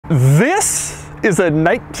This is a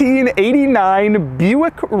 1989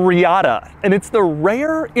 Buick Reatta, and it's the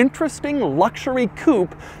rare, interesting luxury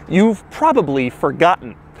coupe you've probably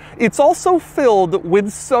forgotten. It's also filled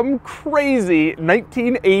with some crazy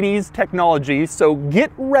 1980s technology, so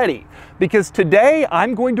get ready, because today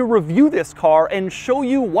I'm going to review this car and show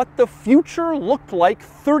you what the future looked like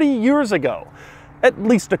 30 years ago, at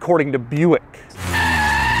least according to Buick.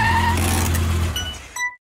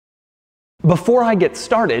 Before I get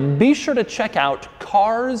started, be sure to check out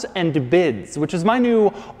Cars and Bids, which is my new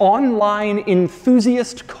online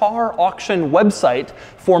enthusiast car auction website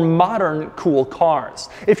for modern cool cars.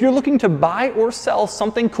 If you're looking to buy or sell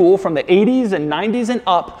something cool from the 80s and 90s and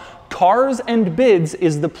up, Cars and Bids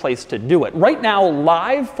is the place to do it. Right now,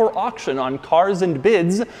 live for auction on Cars and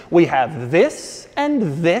Bids, we have this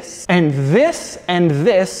and this and this and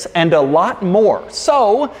this and a lot more.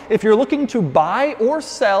 So, if you're looking to buy or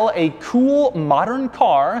sell a cool modern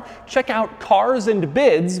car, check out Cars and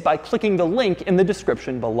Bids by clicking the link in the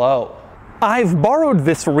description below. I've borrowed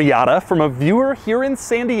this Reatta from a viewer here in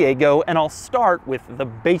San Diego, and I'll start with the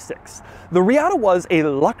basics. The Reatta was a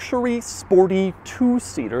luxury, sporty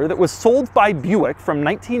two-seater that was sold by Buick from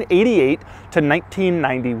 1988 to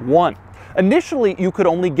 1991. Initially, you could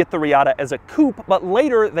only get the Reatta as a coupe, but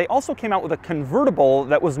later they also came out with a convertible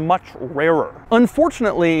that was much rarer.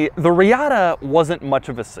 Unfortunately, the Reatta wasn't much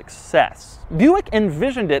of a success. Buick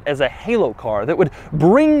envisioned it as a halo car that would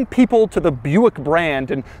bring people to the Buick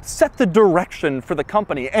brand and set the direction for the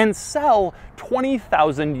company and sell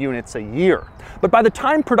 20,000 units a year. But by the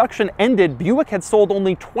time production ended, Buick had sold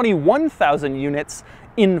only 21,000 units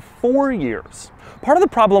in 4 years. Part of the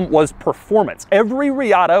problem was performance. Every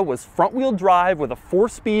Reatta was front-wheel drive with a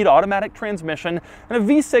 4-speed automatic transmission and a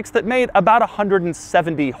V6 that made about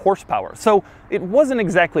 170 horsepower, so it wasn't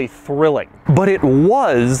exactly thrilling. But it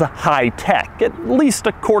was high-tech, at least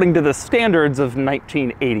according to the standards of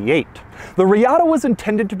 1988. The Reatta was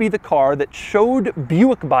intended to be the car that showed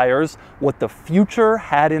Buick buyers what the future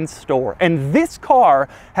had in store. And this car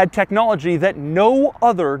had technology that no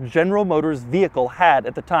other General Motors vehicle had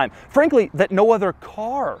at the time. Frankly, that no other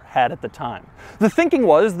car had at the time. The thinking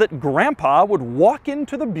was that Grandpa would walk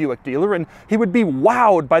into the Buick dealer and he would be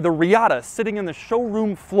wowed by the Reatta sitting in the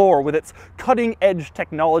showroom floor with its cutting-edge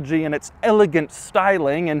technology and its elegant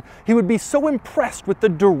styling, and he would be so impressed with the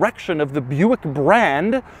direction of the Buick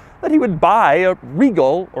brand that he would buy a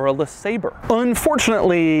Regal or a LeSabre.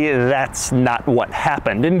 Unfortunately, that's not what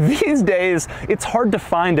happened. And these days, it's hard to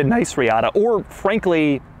find a nice Reatta, or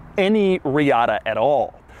frankly, any Reatta at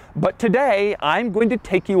all. But today, I'm going to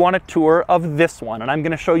take you on a tour of this one, and I'm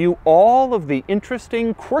going to show you all of the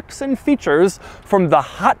interesting quirks and features from the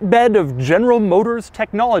hotbed of General Motors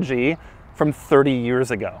technology from 30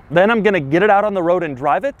 years ago. Then I'm going to get it out on the road and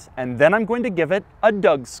drive it, and then I'm going to give it a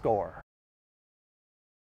Doug score.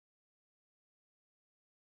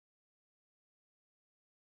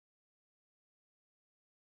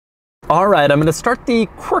 All right, I'm going to start the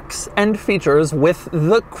quirks and features with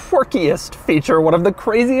the quirkiest feature, one of the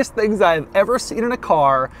craziest things I've ever seen in a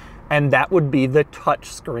car, and that would be the touch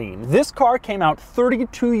screen. This car came out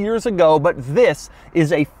 32 years ago, but this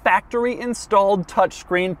is a factory-installed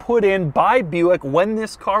touchscreen put in by Buick when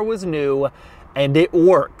this car was new, and it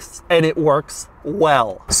works, and it works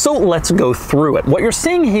well. So let's go through it. What you're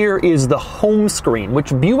seeing here is the home screen,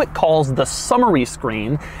 which Buick calls the summary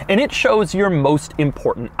screen, and it shows your most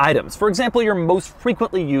important items. For example, your most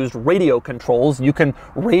frequently used radio controls. You can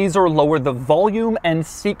raise or lower the volume and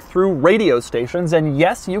seek through radio stations, and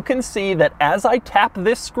yes, you can see that as I tap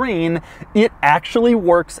this screen, it actually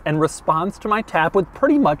works and responds to my tap with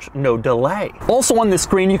pretty much no delay. Also on this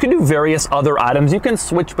screen, you can do various other items. You can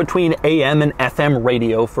switch between AM and FM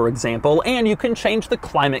radio, for example, and you can change the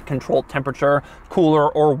climate control temperature, cooler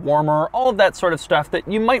or warmer, all of that sort of stuff that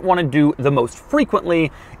you might want to do the most frequently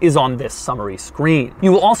is on this summary screen.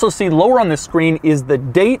 You will also see lower on this screen is the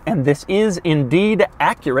date, and this is indeed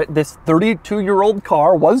accurate. This 32-year-old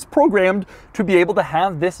car was programmed to be able to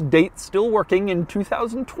have this date still working in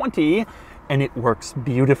 2020, and it works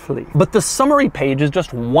beautifully. But the summary page is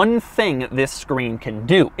just one thing this screen can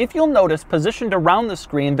do. If you'll notice, positioned around the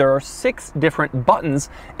screen, there are 6 different buttons,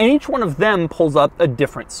 and each one of them pulls up a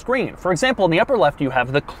different screen. For example, in the upper left, you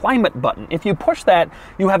have the climate button. If you push that,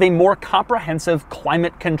 you have a more comprehensive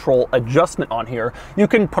climate control adjustment on here. You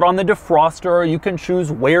can put on the defroster, you can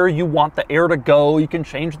choose where you want the air to go, you can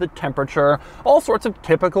change the temperature, all sorts of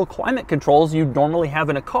typical climate controls you'd normally have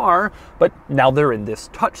in a car, but now they're in this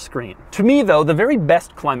touch screen. To me, me though, the very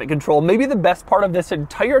best climate control, maybe the best part of this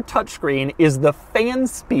entire touchscreen, is the fan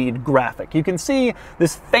speed graphic. You can see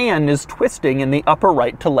this fan is twisting in the upper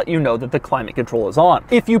right to let you know that the climate control is on.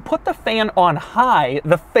 If you put the fan on high,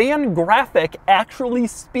 the fan graphic actually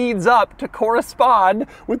speeds up to correspond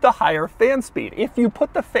with the higher fan speed. If you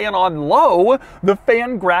put the fan on low, the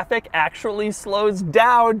fan graphic actually slows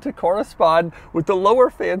down to correspond with the lower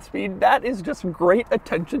fan speed. That is just great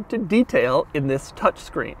attention to detail in this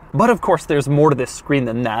touchscreen. But of course, there's more to this screen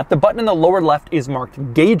than that. The button in the lower left is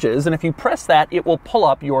marked gauges, and if you press that, it will pull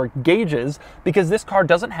up your gauges, because this car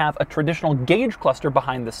doesn't have a traditional gauge cluster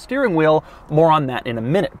behind the steering wheel. More on that in a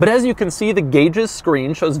minute. But as you can see, the gauges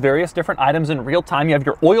screen shows various different items in real time. You have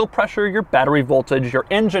your oil pressure, your battery voltage, your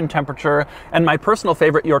engine temperature, and my personal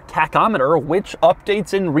favorite, your tachometer, which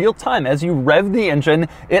updates in real time. As you rev the engine,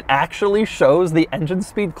 it actually shows the engine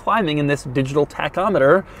speed climbing in this digital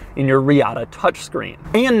tachometer in your Reatta touchscreen.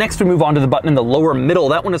 And next we move on to the button in the lower middle.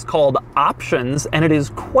 That one is called Options, and it is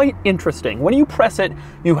quite interesting. When you press it,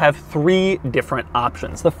 you have 3 different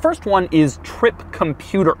options. The first one is Trip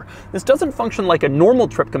Computer. This doesn't function like a normal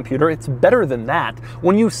trip computer. It's better than that.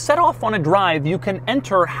 When you set off on a drive, you can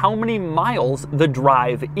enter how many miles the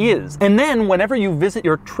drive is. And then whenever you visit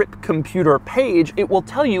your Trip Computer page, it will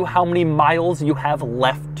tell you how many miles you have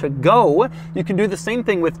left to go. You can do the same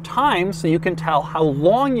thing with time, so you can tell how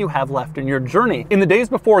long you have left in your journey. In the days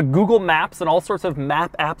before Google Maps and all sorts of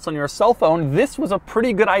map apps on your cell phone, this was a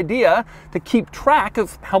pretty good idea to keep track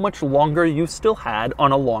of how much longer you still had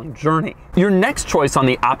on a long journey. Your next choice on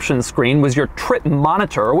the options screen was your Trip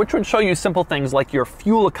Monitor, which would show you simple things like your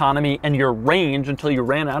fuel economy and your range until you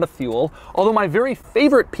ran out of fuel. Although my very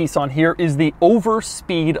favorite piece on here is the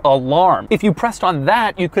overspeed alarm. If you pressed on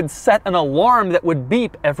that, you could set an alarm that would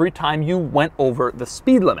beep every time you went over the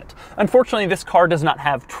speed limit. Unfortunately, this car does not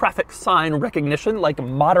have traffic sign recognition like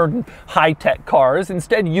modern high-tech cars.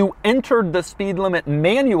 Instead, you entered the speed limit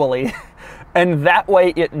manually, and that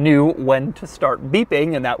way it knew when to start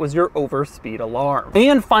beeping, and that was your overspeed alarm.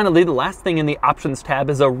 And finally, the last thing in the options tab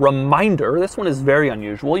is a reminder. This one is very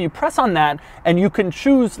unusual. You press on that and you can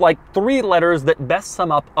choose like 3 letters that best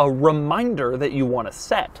sum up a reminder that you want to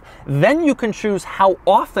set. Then you can choose how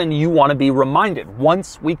often you want to be reminded,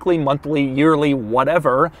 once, weekly, monthly, yearly,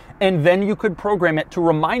 whatever, and then you could program it to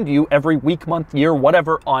remind you every week, month, year,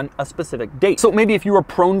 whatever on a specific date. So maybe if you were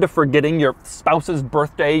prone to forgetting your spouse's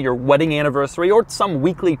birthday, your wedding anniversary, or some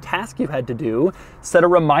weekly task you had to do, set a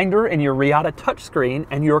reminder in your Reatta touchscreen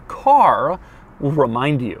and your car will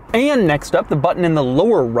remind you. And next up, the button in the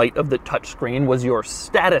lower right of the touchscreen was your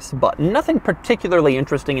status button. Nothing particularly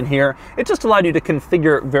interesting in here. It just allowed you to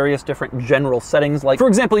configure various different general settings. Like, for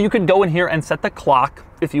example, you could go in here and set the clock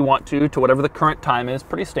if you want to whatever the current time is,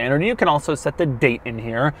 pretty standard. You can also set the date in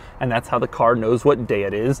here, and that's how the car knows what day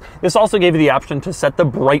it is. This also gave you the option to set the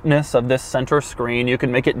brightness of this center screen. You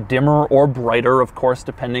can make it dimmer or brighter, of course,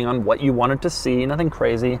 depending on what you wanted to see, nothing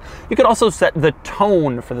crazy. You could also set the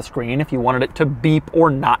tone for the screen if you wanted it to beep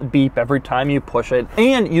or not beep every time you push it.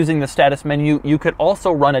 And using the status menu, you could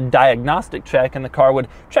also run a diagnostic check, and the car would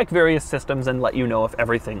check various systems and let you know if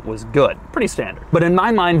everything was good. Pretty standard. But in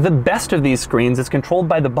my mind, the best of these screens is controlled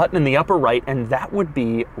by the button in the upper right, and that would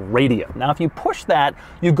be radio. Now, if you push that,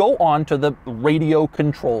 you go on to the radio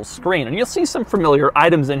control screen, and you'll see some familiar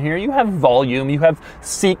items in here. You have volume, you have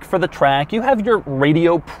seek for the track, you have your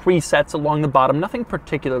radio presets along the bottom, nothing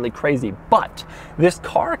particularly crazy. But this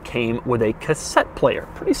car came with a cassette player,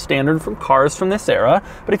 pretty standard from cars from this era.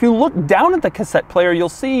 But if you look down at the cassette player, you'll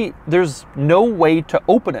see there's no way to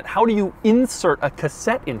open it. How do you insert a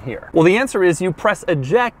cassette in here? Well, the answer is you press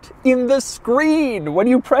eject in the screen. When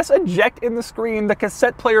you press eject in the screen, the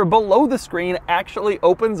cassette player below the screen actually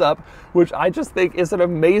opens up, which I just think is an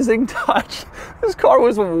amazing touch. This car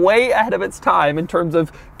was way ahead of its time in terms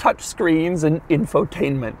of touch screens and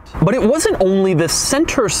infotainment. But it wasn't only the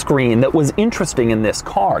center screen that was interesting in this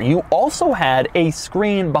car. You also had a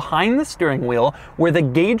screen behind the steering wheel where the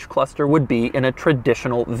gauge cluster would be in a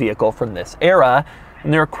traditional vehicle from this era.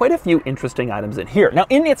 And there are quite a few interesting items in here. Now,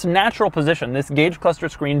 in its natural position, this gauge cluster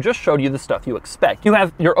screen just showed you the stuff you expect. You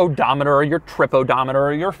have your odometer, your trip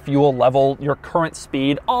odometer, your fuel level, your current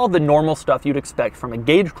speed, all the normal stuff you'd expect from a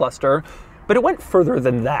gauge cluster. But it went further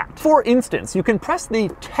than that. For instance, you can press the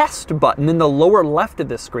test button in the lower left of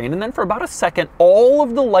this screen, and then for about a second, all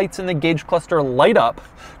of the lights in the gauge cluster light up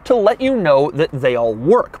to let you know that they all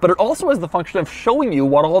work. But it also has the function of showing you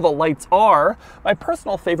what all the lights are. My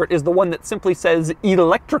personal favorite is the one that simply says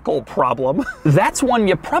electrical problem. That's one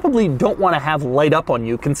you probably don't want to have light up on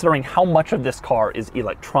you, considering how much of this car is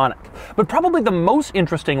electronic. But probably the most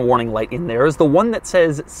interesting warning light in there is the one that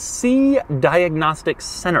says C Diagnostic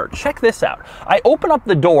Center. Check this out. car. I open up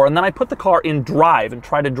the door and then I put the car in drive and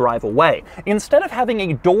try to drive away. Instead of having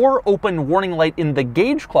a door open warning light in the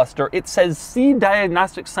gauge cluster, it says see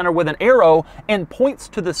diagnostic center with an arrow and points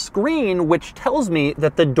to the screen, which tells me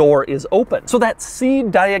that the door is open. So that see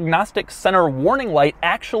diagnostic center warning light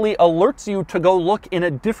actually alerts you to go look in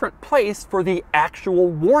a different place for the actual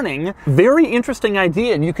warning. Very interesting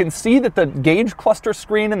idea, and you can see that the gauge cluster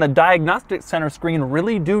screen and the diagnostic center screen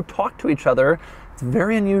really do talk to each other. It's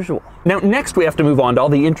very unusual. Now, next we have to move on to all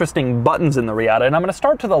the interesting buttons in the Reatta, and I'm going to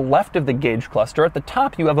start to the left of the gauge cluster. At the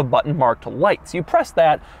top, you have a button marked lights. You press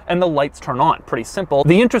that, and the lights turn on. Pretty simple.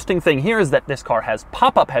 The interesting thing here is that this car has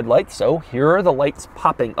pop-up headlights, so here are the lights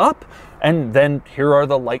popping up, and then here are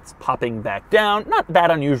the lights popping back down. Not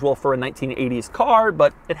that unusual for a 1980s car,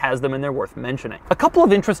 but it has them and they're worth mentioning. A couple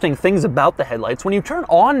of interesting things about the headlights. When you turn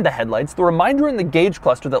on the headlights, the reminder in the gauge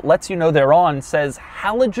cluster that lets you know they're on says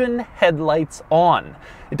halogen headlights on.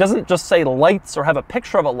 It doesn't just say lights or have a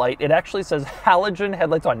picture of a light, it actually says halogen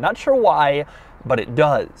headlights on. Not sure why, but it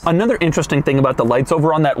does. Another interesting thing about the lights,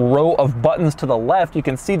 over on that row of buttons to the left, you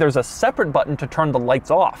can see there's a separate button to turn the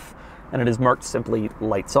lights off, and it is marked simply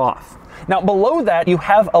lights off. Now below that, you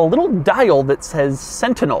have a little dial that says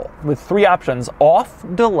Sentinel with 3 options: off,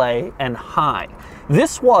 delay, and high.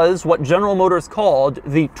 This was what General Motors called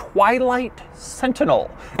the Twilight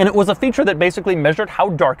Sentinel, and it was a feature that basically measured how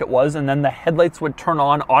dark it was, and then the headlights would turn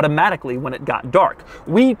on automatically when it got dark.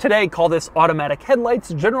 We today call this automatic headlights.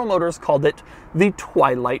 General Motors called it the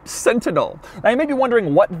Twilight Sentinel. Now you may be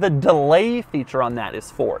wondering what the delay feature on that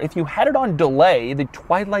is for. If you had it on delay, the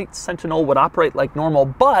Twilight Sentinel would operate like normal,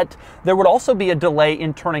 but there would also be a delay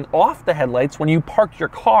in turning off the headlights when you parked your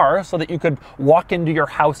car so that you could walk into your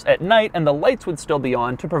house at night and the lights would still be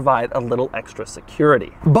on to provide a little extra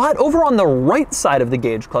security. But over on the right side of the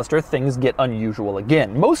gauge cluster, things get unusual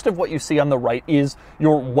again. Most of what you see on the right is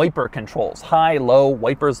your wiper controls: high, low,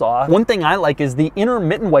 wipers off. One thing I like is the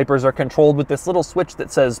intermittent wipers are controlled with this little switch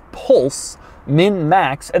that says pulse, min,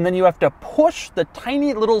 max, and then you have to push the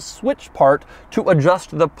tiny little switch part to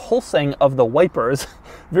adjust the pulsing of the wipers.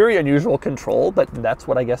 Very unusual control, but that's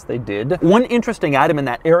what I guess they did. One interesting item in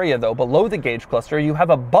that area though, below the gauge cluster, you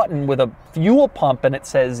have a button with a fuel pump and it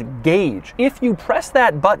says gauge. If you press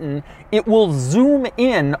that button, it will zoom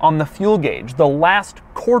in on the fuel gauge, the last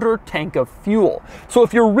quarter tank of fuel. So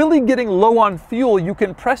if you're really getting low on fuel, you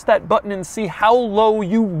can press that button and see how low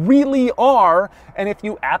you really are, and if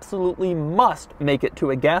you absolutely must make it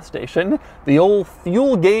to a gas station, the old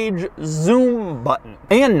fuel gauge zoom button.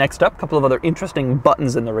 And next up, a couple of other interesting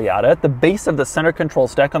buttons in the Reatta. At the base of the center control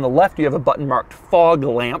stack on the left, you have a button marked fog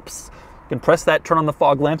lamps. You can press that, turn on the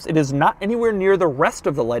fog lamps. It is not anywhere near the rest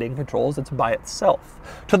of the lighting controls, it's by itself.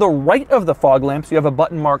 To the right of the fog lamps, you have a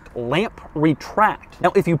button marked lamp retract.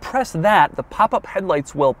 Now, if you press that, the pop-up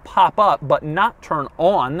headlights will pop up, but not turn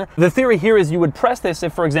on. The theory here is you would press this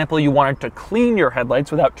if, for example, you wanted to clean your headlights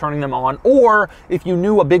without turning them on, or if you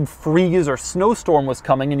knew a big freeze or snowstorm was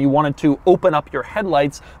coming and you wanted to open up your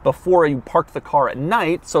headlights before you parked the car at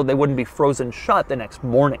night so they wouldn't be frozen shut the next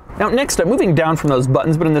morning. Now, next up, moving down from those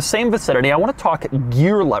buttons, but in the same vicinity, I want to talk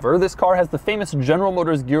gear lever. This car has the famous General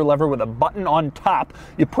Motors gear lever with a button on top.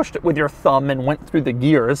 You pushed it with your thumb and went through the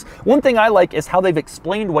gears. One thing I like is how they've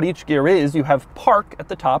explained what each gear is. You have park at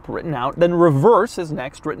the top written out, then reverse is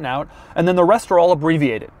next written out, and then the rest are all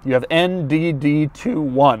abbreviated. You have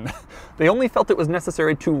NDD21. They only felt it was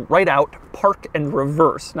necessary to write out park and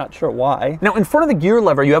reverse, not sure why. Now, in front of the gear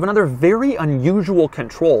lever, you have another very unusual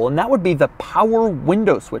control, and that would be the power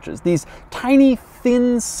window switches. These tiny,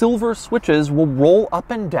 thin silver switches will roll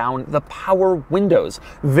up and down the power windows.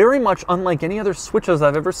 Very much unlike any other switches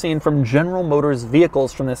I've ever seen from General Motors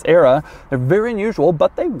vehicles from this era. They're very unusual,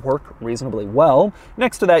 but they work reasonably well.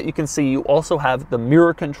 Next to that, you can see you also have the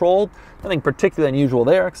mirror control. Nothing particularly unusual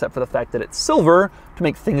there, except for the fact that it's silver to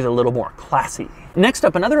make things a little more classy. Next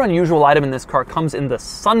up, another unusual item in this car comes in the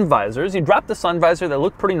sun visors. You drop the sun visor, they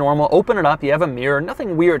look pretty normal. Open it up, you have a mirror.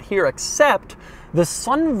 Nothing weird here, except the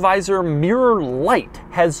sun visor mirror light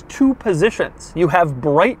has 2 positions. You have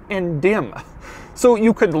bright and dim. So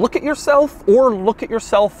you could look at yourself or look at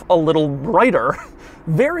yourself a little brighter.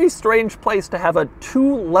 Very strange place to have a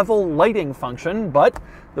 2-level lighting function, but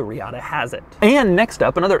the Reatta has it. And next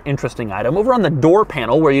up, another interesting item. Over on the door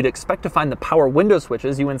panel, where you'd expect to find the power window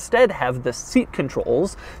switches, you instead have the seat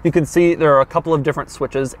controls. You can see there are a couple of different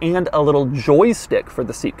switches and a little joystick for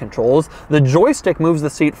the seat controls. The joystick moves the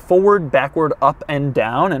seat forward, backward, up, and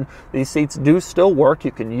down, and these seats do still work.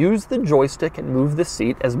 You can use the joystick and move the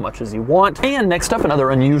seat as much as you want. And next up,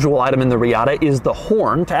 another unusual item in the Reatta is the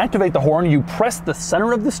horn. To activate the horn, you press the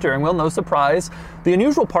center of the steering wheel, no surprise. The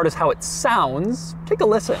unusual part is how it sounds. Take a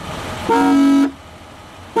listen. listen.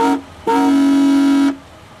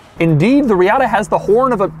 Indeed, the Reatta has the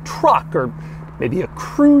horn of a truck or maybe a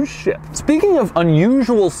cruise ship. Speaking of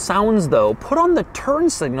unusual sounds though, put on the turn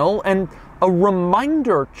signal and a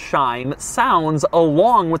reminder chime sounds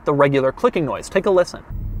along with the regular clicking noise. Take a listen.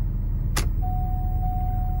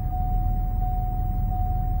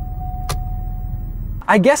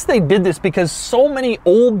 I guess they did this because so many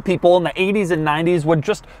old people in the 80s and 90s would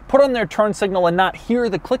just put on their turn signal and not hear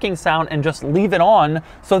the clicking sound and just leave it on.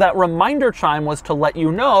 So that reminder chime was to let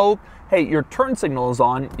you know, hey, your turn signal is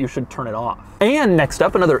on, you should turn it off. And next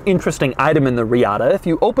up, another interesting item in the Reatta. If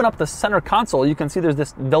you open up the center console, you can see there's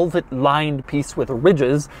this velvet-lined piece with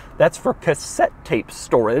ridges. That's for cassette tape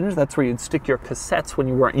storage. That's where you'd stick your cassettes when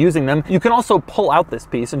you weren't using them. You can also pull out this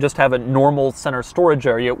piece and just have a normal center storage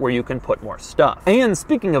area where you can put more stuff. And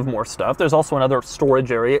speaking of more stuff, there's also another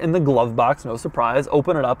storage area in the glove box, no surprise.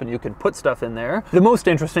 Open it up and you can put stuff in there. The most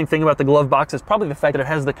interesting thing about the glove box is probably the fact that it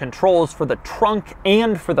has the controls for the trunk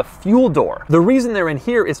and for the fuel door. The reason they're in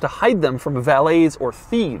here is to hide them from valets or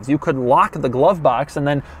thieves. You could lock the glove box and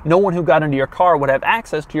then no one who got into your car would have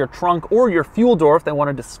access to your trunk or your fuel door if they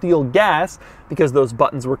wanted to steal gas, because those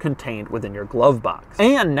buttons were contained within your glove box.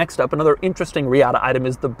 And next up, another interesting Reatta item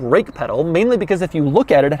is the brake pedal, mainly because if you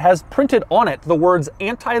look at it, it has printed on it the words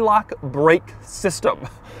anti-lock brake system.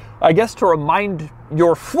 I guess to remind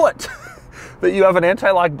your foot that you have an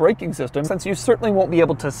anti-lock braking system, since you certainly won't be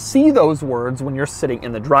able to see those words when you're sitting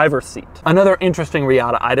in the driver's seat. Another interesting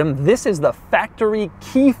Reatta item, this is the factory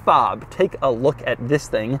key fob. Take a look at this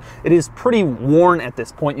thing. It is pretty worn at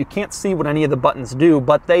this point. You can't see what any of the buttons do,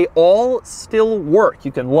 but they all still work.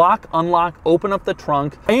 You can lock, unlock, open up the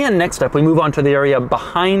trunk. And next up, we move on to the area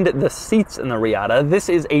behind the seats in the Reatta. This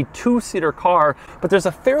is a two-seater car, but there's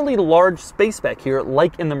a fairly large space back here,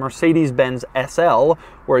 like in the Mercedes-Benz SL,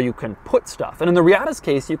 where you can put stuff. And in the Reatta's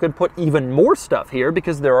case, you could put even more stuff here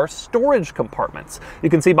because there are storage compartments. You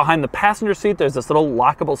can see behind the passenger seat, there's this little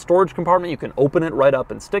lockable storage compartment. You can open it right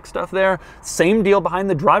up and stick stuff there. Same deal behind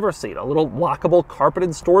the driver's seat, a little lockable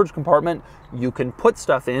carpeted storage compartment. You can put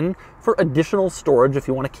stuff in for additional storage if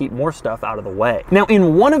you want to keep more stuff out of the way. Now,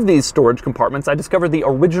 in one of these storage compartments, I discovered the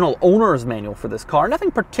original owner's manual for this car.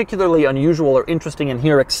 Nothing particularly unusual or interesting in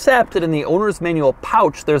here, except that in the owner's manual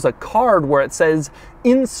pouch, there's a card where it says,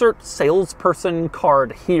 "Insert salesperson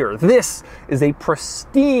card here." This is a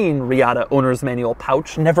pristine Reatta owner's manual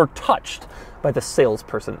pouch, never touched by the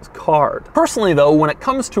salesperson's card. Personally though, when it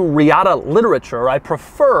comes to Reatta literature, I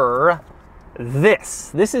prefer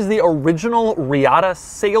this. This is the original Reatta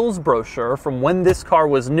sales brochure from when this car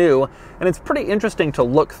was new, and it's pretty interesting to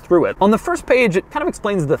look through it. On the first page, it kind of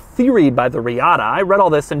explains the theory by the Reatta. I read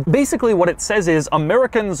all this, and basically what it says is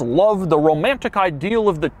Americans love the romantic ideal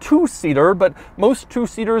of the two-seater, but most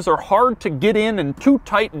two-seaters are hard to get in and too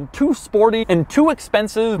tight and too sporty and too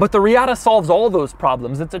expensive, but the Reatta solves all those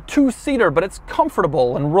problems. It's a two-seater, but it's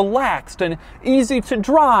comfortable and relaxed and easy to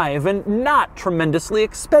drive and not tremendously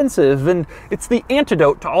expensive, and it's the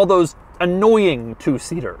antidote to all those annoying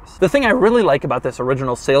two-seaters. The thing I really like about this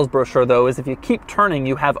original sales brochure though is if you keep turning,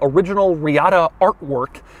 you have original Reatta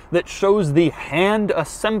artwork that shows the hand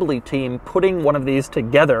assembly team putting one of these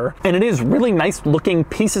together. And it is really nice looking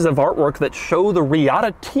pieces of artwork that show the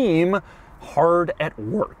Reatta team hard at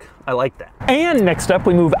work. I like that. And next up,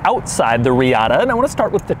 we move outside the Reatta, and I want to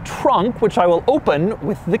start with the trunk, which I will open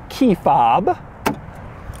with the key fob.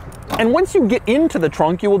 And once you get into the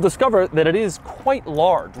trunk, you will discover that it is quite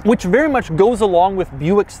large, which very much goes along with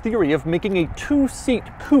Buick's theory of making a two-seat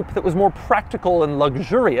coupe that was more practical and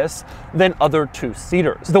luxurious than other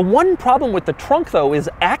two-seaters. The one problem with the trunk, though, is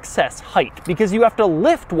access height, because you have to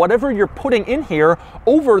lift whatever you're putting in here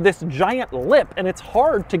over this giant lip, and it's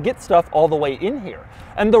hard to get stuff all the way in here.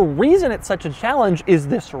 And the reason it's such a challenge is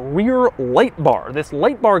this rear light bar. This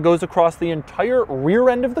light bar goes across the entire rear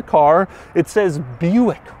end of the car. It says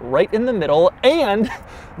Buick right in the middle, and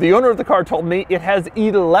the owner of the car told me it has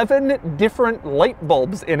 11 different light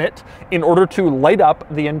bulbs in it in order to light up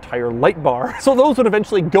the entire light bar. So those would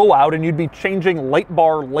eventually go out and you'd be changing light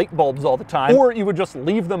bar light bulbs all the time, or you would just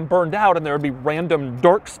leave them burned out and there would be random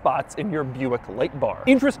dark spots in your Buick light bar.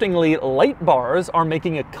 Interestingly, light bars are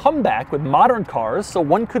making a comeback with modern cars, so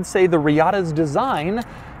one could say the Reatta's design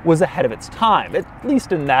was ahead of its time, at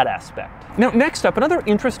least in that aspect. Now, next up, another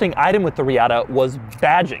interesting item with the Reatta was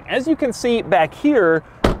badging. As you can see back here,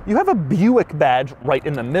 You have a Buick badge right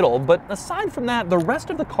in the middle, but aside from that, the rest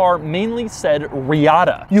of the car mainly said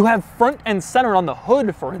Reatta. You have front and center on the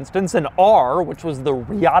hood, for instance, an R, which was the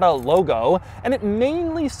Reatta logo, and it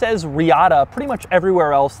mainly says Reatta pretty much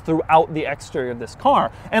everywhere else throughout the exterior of this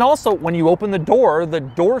car. And also, when you open the door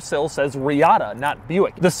sill says Reatta, not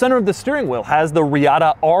Buick. The center of the steering wheel has the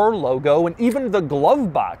Reatta R logo, and even the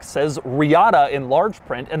glove box says Reatta in large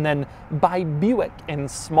print, and then by Buick in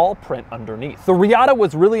small print underneath. The Reatta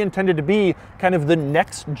was really intended to be kind of the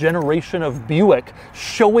next generation of Buick,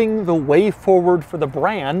 showing the way forward for the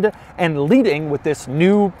brand and leading with this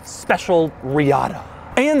new special Reatta.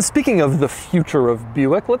 And speaking of the future of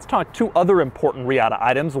Buick, let's talk two other important Reatta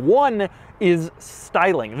items. One is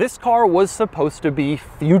styling. This car was supposed to be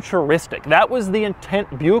futuristic. That was the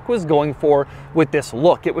intent Buick was going for with this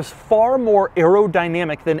look. It was far more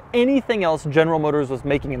aerodynamic than anything else General Motors was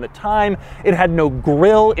making in the time. It had no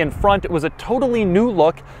grille in front. It was a totally new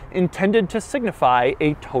look intended to signify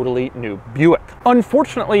a totally new Buick.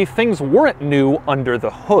 Unfortunately, things weren't new under the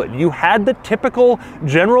hood. You had the typical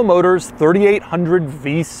General Motors 3800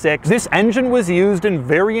 V6. This engine was used in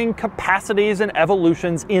varying capacities and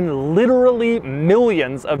evolutions in literally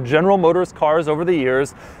millions of General Motors cars over the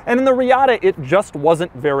years, and in the Reatta it just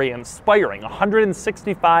wasn't very inspiring.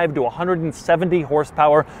 165 to 170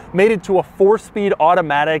 horsepower made it to a 4-speed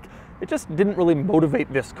automatic. It just didn't really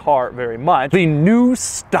motivate this car very much. The new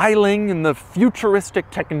styling and the futuristic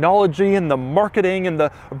technology and the marketing and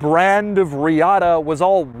the brand of Reatta was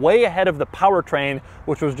all way ahead of the powertrain,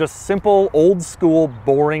 which was just simple, old school,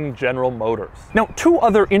 boring General Motors. Now, two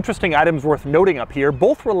other interesting items worth noting up here,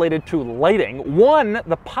 both related to lighting. One,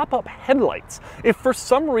 the pop-up headlights. If for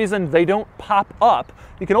some reason they don't pop up,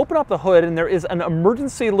 you can open up the hood and there is an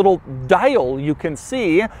emergency little dial you can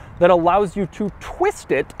see that allows you to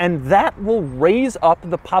twist it, and that will raise up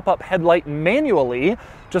the pop-up headlight manually,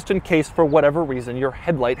 just in case for whatever reason your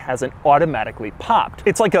headlight hasn't automatically popped.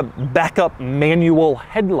 It's like a backup manual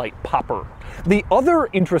headlight popper. The other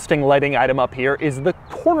interesting lighting item up here is the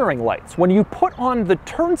cornering lights. When you put on the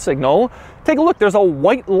turn signal, take a look, there's a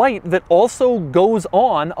white light that also goes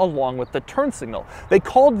on along with the turn signal. They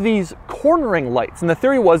called these cornering lights, and the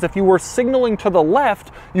theory was if you were signaling to the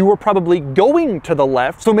left, you were probably going to the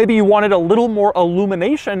left, so maybe you wanted a little more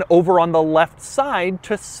illumination over on the left side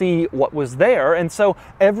to see what was there, and so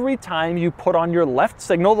every time you put on your left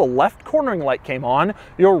signal, the left cornering light came on,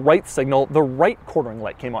 your right signal, the right cornering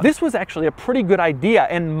light came on. This was actually a pretty good idea,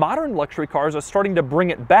 and modern luxury cars are starting to bring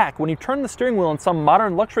it back. When you turn the steering wheel in some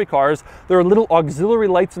modern luxury cars, there are little auxiliary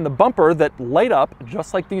lights in the bumper that light up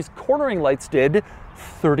just like these cornering lights did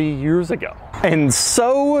 30 years ago. And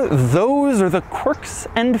so those are the quirks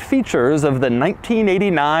and features of the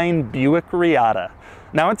 1989 Buick Reatta.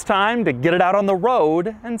 Now it's time to get it out on the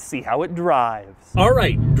road and see how it drives. All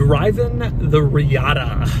right, driving the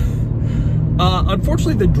Reatta.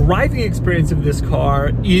 Unfortunately, the driving experience of this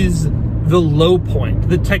car is the low point.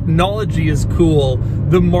 The technology is cool.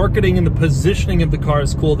 The marketing and the positioning of the car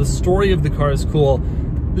is cool. The story of the car is cool.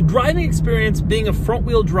 The driving experience, being a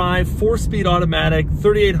front-wheel drive, 4-speed automatic,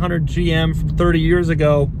 3800 GM from 30 years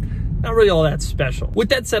ago, not really all that special. With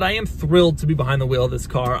that said, I am thrilled to be behind the wheel of this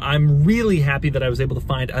car. I'm really happy that I was able to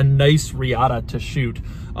find a nice Reatta to shoot.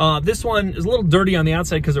 This one is a little dirty on the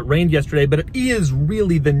outside because it rained yesterday, but it is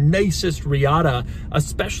really the nicest Reatta,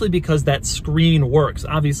 especially because that screen works.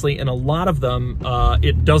 Obviously, in a lot of them,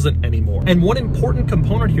 it doesn't anymore. And one important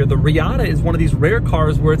component here, the Reatta is one of these rare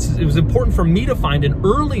cars where it was important for me to find an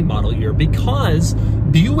early model year because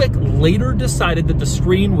Buick later decided that the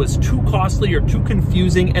screen was too costly or too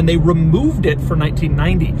confusing, and they removed it for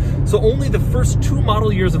 1990. So only the first 2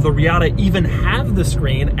 model years of the Reatta even have the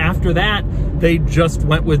screen. After that, they just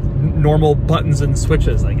went with normal buttons and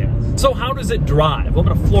switches, I guess. So how does it drive? I'm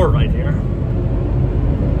gonna floor it right here.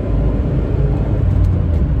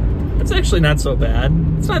 It's actually not so bad.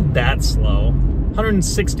 It's not that slow.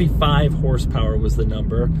 165 horsepower was the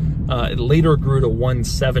number. It later grew to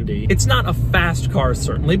 170. It's not a fast car,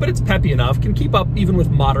 certainly, but it's peppy enough. Can keep up even with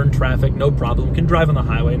modern traffic, no problem. Can drive on the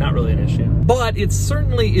highway, not really an issue. But it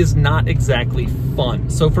certainly is not exactly fun.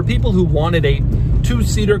 So for people who wanted a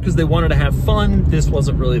 2-seater because they wanted to have fun, this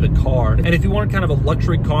wasn't really the car. And if you wanted kind of a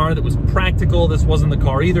luxury car that was practical, this wasn't the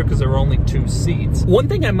car either because there were only 2 seats. One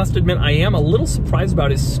thing I must admit I am a little surprised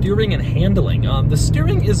about is steering and handling. The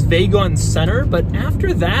steering is vague on center, but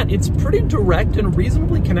after that, it's pretty direct and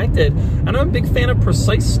reasonably connected. And I'm a big fan of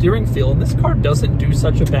precise steering feel, and this car doesn't do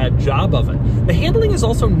such a bad job of it. The handling is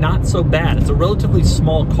also not so bad. It's a relatively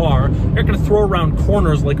small car. You're not going to throw around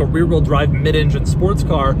corners like a rear-wheel drive mid-engine sports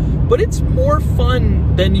car, but it's more fun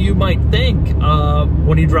fun than you might think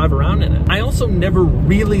when you drive around in it. I also never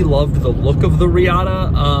really loved the look of the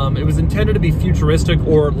Reatta. It was intended to be futuristic,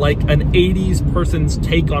 or like an 80s person's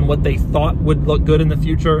take on what they thought would look good in the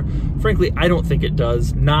future. Frankly, I don't think it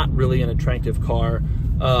does. Not really an attractive car.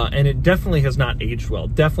 And it definitely has not aged well.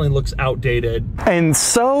 Definitely looks outdated. And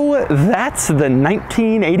so that's the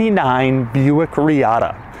 1989 Buick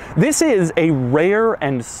Reatta. This is a rare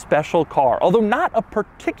and special car, although not a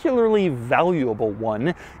particularly valuable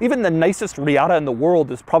one. Even the nicest Reatta in the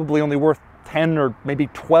world is probably only worth $10,000 or maybe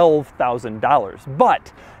 $12,000.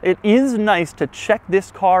 But it is nice to check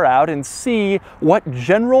this car out and see what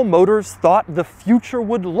General Motors thought the future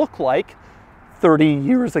would look like 30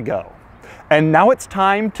 years ago. And now it's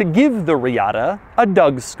time to give the Reatta a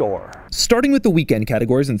Doug score. Starting with the weekend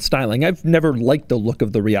categories and styling, I've never liked the look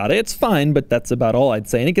of the Reatta. It's fine, but that's about all I'd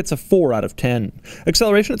say, and it gets a 4 out of 10.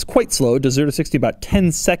 Acceleration, it's quite slow. It does 0 to 60 about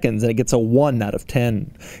 10 seconds, and it gets a 1 out of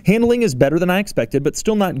 10. Handling is better than I expected, but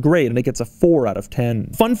still not great, and it gets a 4 out of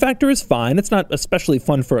 10. Fun factor is fine. It's not especially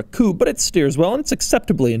fun for a coupe, but it steers well, and it's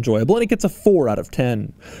acceptably enjoyable, and it gets a 4 out of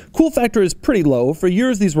 10. Cool factor is pretty low. For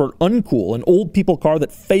years, these were uncool, an old people car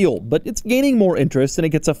that failed, but it's gaining more interest, and it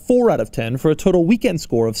gets a 4 out of 10 for a total weekend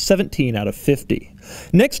score of 17 out of 50.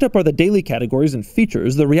 Next up are the daily categories and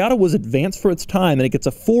features. The Reatta was advanced for its time, and it gets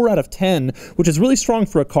a 4 out of 10, which is really strong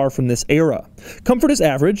for a car from this era. Comfort is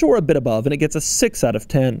average or a bit above, and it gets a 6 out of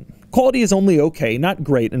 10. Quality is only okay, not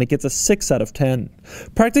great, and it gets a 6 out of 10.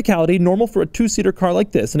 Practicality, normal for a two-seater car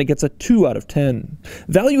like this, and it gets a 2 out of 10.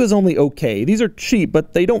 Value is only okay. These are cheap,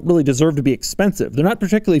 but they don't really deserve to be expensive. They're not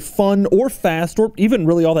particularly fun or fast or even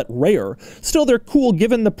really all that rare. Still, they're cool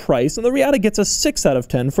given the price, and the Reatta gets a 6 out of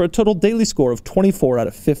 10 for a total daily score of 24 out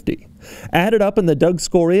of 50. Added up, and the Doug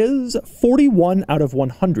score is 41 out of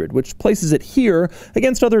 100, which places it here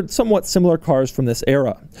against other somewhat similar cars from this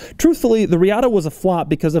era. Truthfully, the Reatta was a flop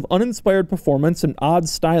because of uninspired performance and odd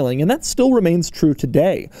styling, and that still remains true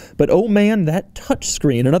today. But oh man, that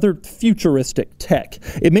touchscreen and other futuristic tech.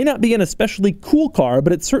 It may not be an especially cool car,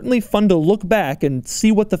 but it's certainly fun to look back and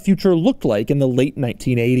see what the future looked like in the late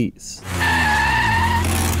 1980s.